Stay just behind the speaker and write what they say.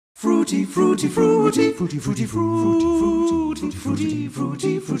Fruity, fruity, fruity, fruity, fruity, fruity, fruity,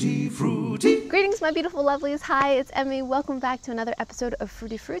 fruity, fruity, fruity. Greetings, my beautiful lovelies. Hi, it's Emmy. Welcome back to another episode of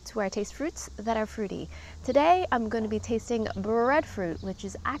Fruity Fruits, where I taste fruits that are fruity. Today, I'm going to be tasting breadfruit, which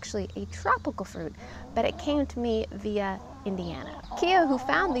is actually a tropical fruit, but it came to me via Indiana. Kia, who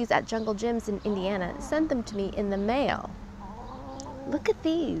found these at Jungle Gyms in Indiana, sent them to me in the mail. Look at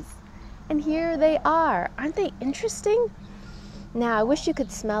these. And here they are. Aren't they interesting? Now, I wish you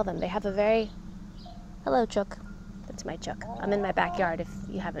could smell them. They have a very... Hello, Chook. That's my Chook. I'm in my backyard if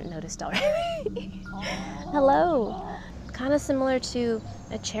you haven't noticed already. Hello. Kind of similar to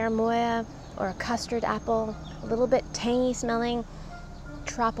a cherimoya or a custard apple. A little bit tangy smelling,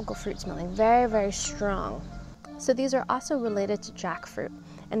 tropical fruit smelling. Very, very strong. So these are also related to jackfruit,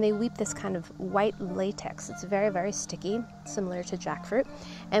 and they weep this kind of white latex. It's very, very sticky, similar to jackfruit.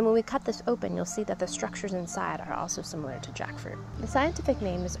 And when we cut this open, you'll see that the structures inside are also similar to jackfruit. The scientific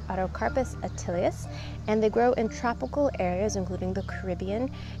name is Autocarpus atilius, and they grow in tropical areas, including the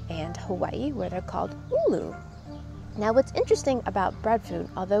Caribbean and Hawaii, where they're called ulu. Now, what's interesting about breadfruit,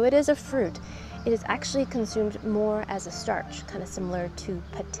 although it is a fruit, it is actually consumed more as a starch, kind of similar to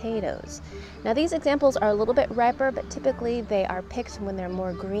potatoes. Now, these examples are a little bit riper, but typically they are picked when they're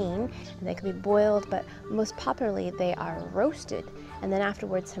more green, and they can be boiled, but most popularly they are roasted, and then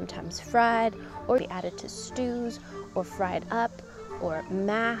afterwards sometimes fried, or be added to stews, or fried up, or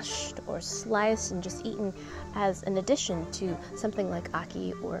mashed, or sliced, and just eaten as an addition to something like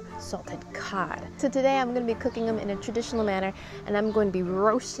ackee or salted cod. So today I'm going to be cooking them in a traditional manner, and I'm going to be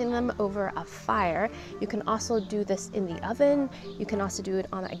roasting them over a fire. You can also do this in the oven. You can also do it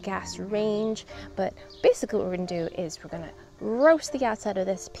on a gas range, but basically what we're going to do is we're going to roast the outside of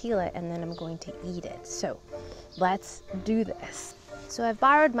this, peel it, and then I'm going to eat it. So let's do this. So I've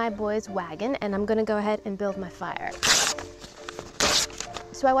borrowed my boy's wagon, and I'm going to go ahead and build my fire.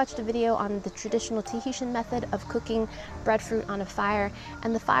 So I watched a video on the traditional Tahitian method of cooking breadfruit on a fire,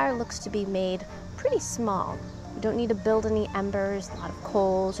 and the fire looks to be made pretty small. You don't need to build any embers, a lot of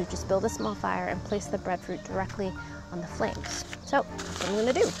coals. You just build a small fire and place the breadfruit directly on the flames. So that's what I'm going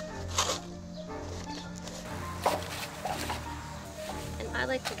to do. And I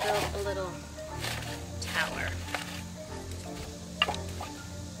like to build a little tower.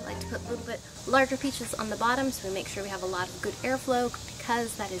 I like to put a little bit larger pieces on the bottom so we make sure we have a lot of good airflow,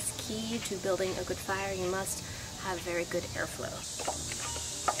 because that is key to building a good fire. You must have very good airflow.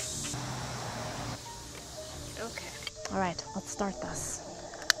 Okay. All right, let's start this.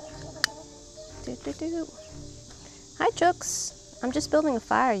 Hi, Chooks. I'm just building a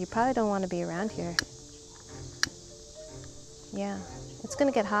fire. You probably don't want to be around here. Yeah, it's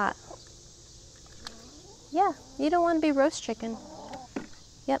gonna get hot. Yeah, you don't want to be roast chicken.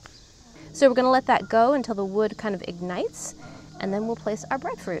 Yep. So we're gonna let that go until the wood kind of ignites, and then we'll place our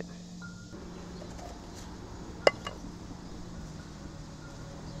breadfruit.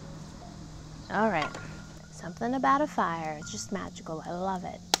 All right, something about a fire. It's just magical. I love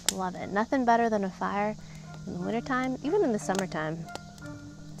it. Love it. Nothing better than a fire in the wintertime, even in the summertime.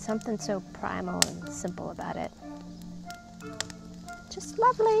 Something so primal and simple about it. Just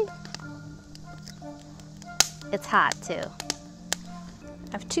lovely. It's hot too.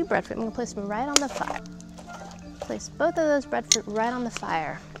 I have two breadfruit. I'm gonna place them right on the fire. Place both of those breadfruit right on the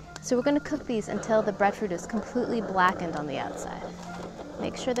fire. So we're going to cook these until the breadfruit is completely blackened on the outside.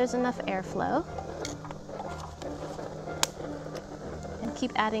 Make sure there's enough airflow. And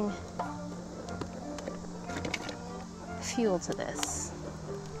keep adding fuel to this.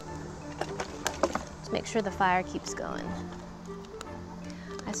 To make sure the fire keeps going.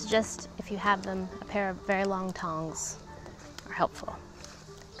 I suggest, if you have them, a pair of very long tongs are helpful,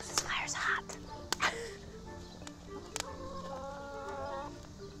 because this fire's hot.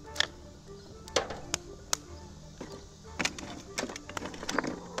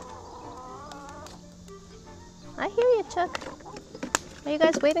 I hear you, Chook. Are you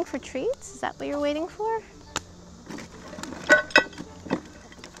guys waiting for treats? Is that what you're waiting for?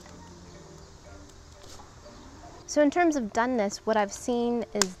 So in terms of doneness, what I've seen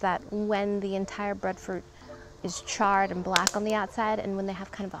is that when the entire breadfruit is charred and black on the outside, and when they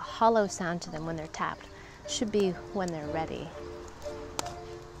have kind of a hollow sound to them when they're tapped, should be when they're ready.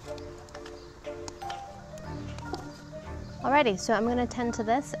 Alrighty, so I'm gonna tend to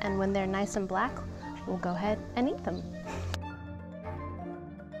this, and when they're nice and black, we'll go ahead and eat them.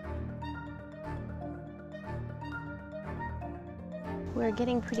 We're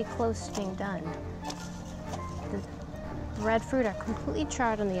getting pretty close to being done. The breadfruit are completely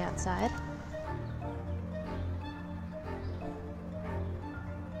charred on the outside.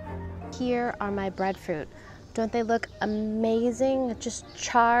 Here are my breadfruit. Don't they look amazing? Just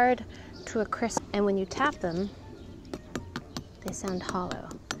charred to a crisp. And when you tap them, they sound hollow.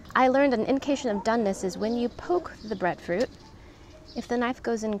 I learned an indication of doneness is when you poke the breadfruit, if the knife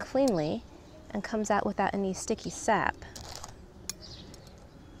goes in cleanly and comes out without any sticky sap,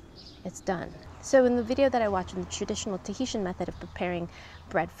 it's done. So in the video that I watched, in the traditional Tahitian method of preparing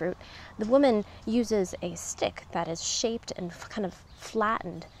breadfruit, the woman uses a stick that is shaped and kind of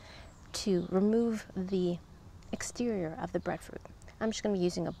flattened to remove the exterior of the breadfruit. I'm just going to be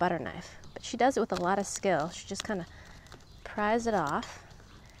using a butter knife, but she does it with a lot of skill. She just kind of pries it off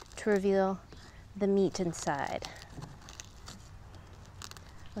to reveal the meat inside.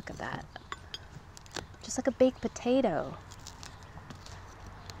 Look at that. Just like a baked potato.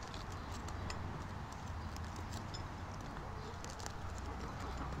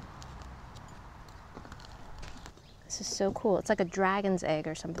 This is so cool. It's like a dragon's egg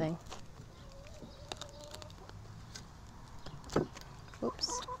or something.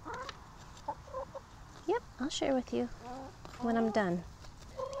 Oops. Yep, I'll share with you when I'm done.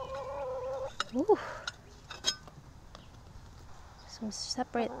 Ooh. Some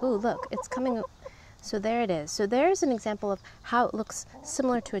separate. Ooh, look, it's coming. So there it is. So there's an example of how it looks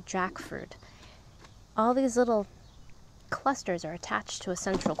similar to a jackfruit. All these little clusters are attached to a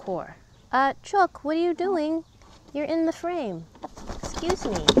central core. Chook, what are you doing? You're in the frame. Excuse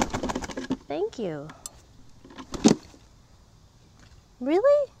me. Thank you.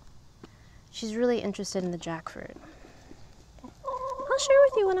 Really? She's really interested in the jackfruit. I'll share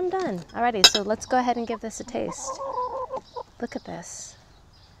with you when I'm done. Alrighty, so let's go ahead and give this a taste. Look at this.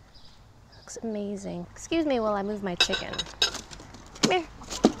 Looks amazing. Excuse me while I move my chicken. Come here.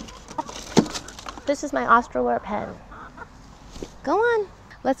 This is my Australorp hen. Go on.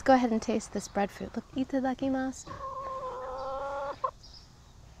 Let's go ahead and taste this breadfruit. Look, itadakimasu.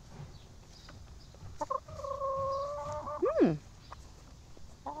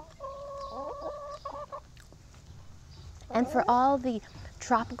 And for all the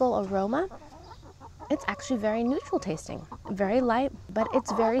tropical aroma, it's actually very neutral tasting. Very light, but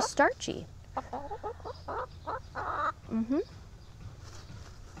it's very starchy.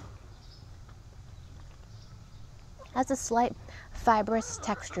 Has a slight fibrous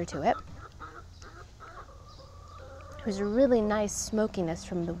texture to it. There's a really nice smokiness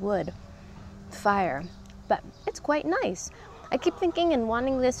from the wood fire, but it's quite nice. I keep thinking and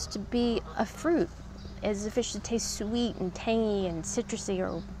wanting this to be a fruit, as if it should taste sweet and tangy and citrusy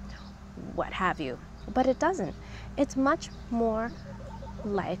or what have you, but it doesn't. It's much more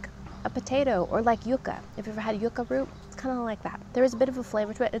like a potato or like yucca. If you've ever had yucca root, it's kind of like that. There is a bit of a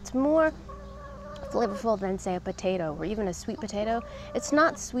flavor to it. It's more flavorful than, say, a potato or even a sweet potato. It's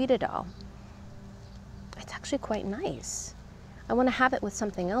not sweet at all. It's actually quite nice. I want to have it with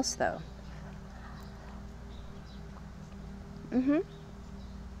something else though.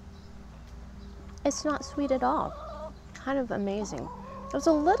 It's not sweet at all. Kind of amazing. There's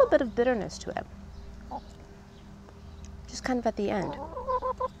a little bit of bitterness to it. Just kind of at the end.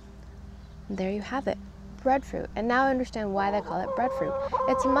 And there you have it. Breadfruit. And now I understand why they call it breadfruit.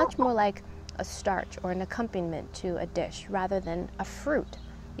 It's much more like a starch or an accompaniment to a dish rather than a fruit,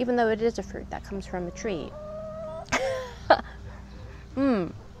 even though it is a fruit that comes from a tree.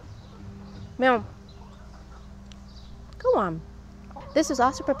 Now, go on. This is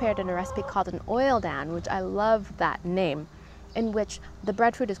also prepared in a recipe called an oil down, which I love that name, in which the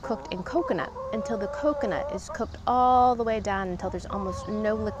breadfruit is cooked in coconut until the coconut is cooked all the way down until there's almost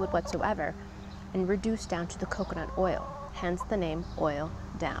no liquid whatsoever and reduced down to the coconut oil, hence the name oil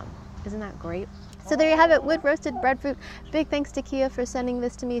down. Isn't that great? So there you have it, wood roasted breadfruit. Big thanks to Kia for sending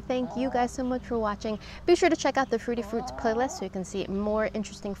this to me. Thank you guys so much for watching. Be sure to check out the Fruity Fruits playlist so you can see more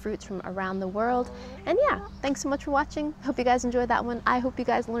interesting fruits from around the world. And yeah, thanks so much for watching. Hope you guys enjoyed that one. I hope you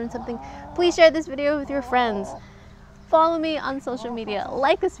guys learned something. Please share this video with your friends. Follow me on social media,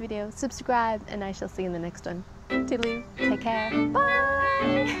 like this video, subscribe, and I shall see you in the next one. Toodaloo, take care,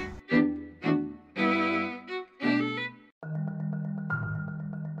 bye!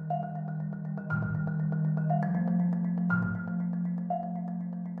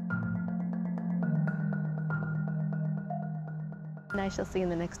 And I shall see you in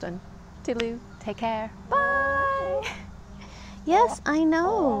the next one. Toodaloo, take care, bye! Yes, I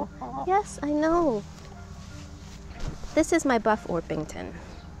know. Yes, I know. This is my buff Orpington.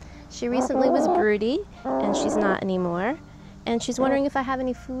 She recently was broody, and she's not anymore. And she's wondering if I have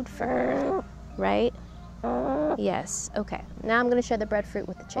any food for her, right? Yes, okay. Now I'm gonna share the breadfruit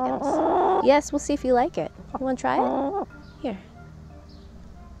with the chickens. Yes, we'll see if you like it. You wanna try it? Here.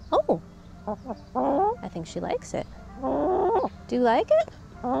 Oh, I think she likes it. Do you like it?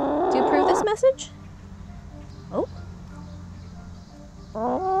 Do you approve this message?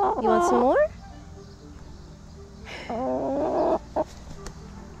 You want some more?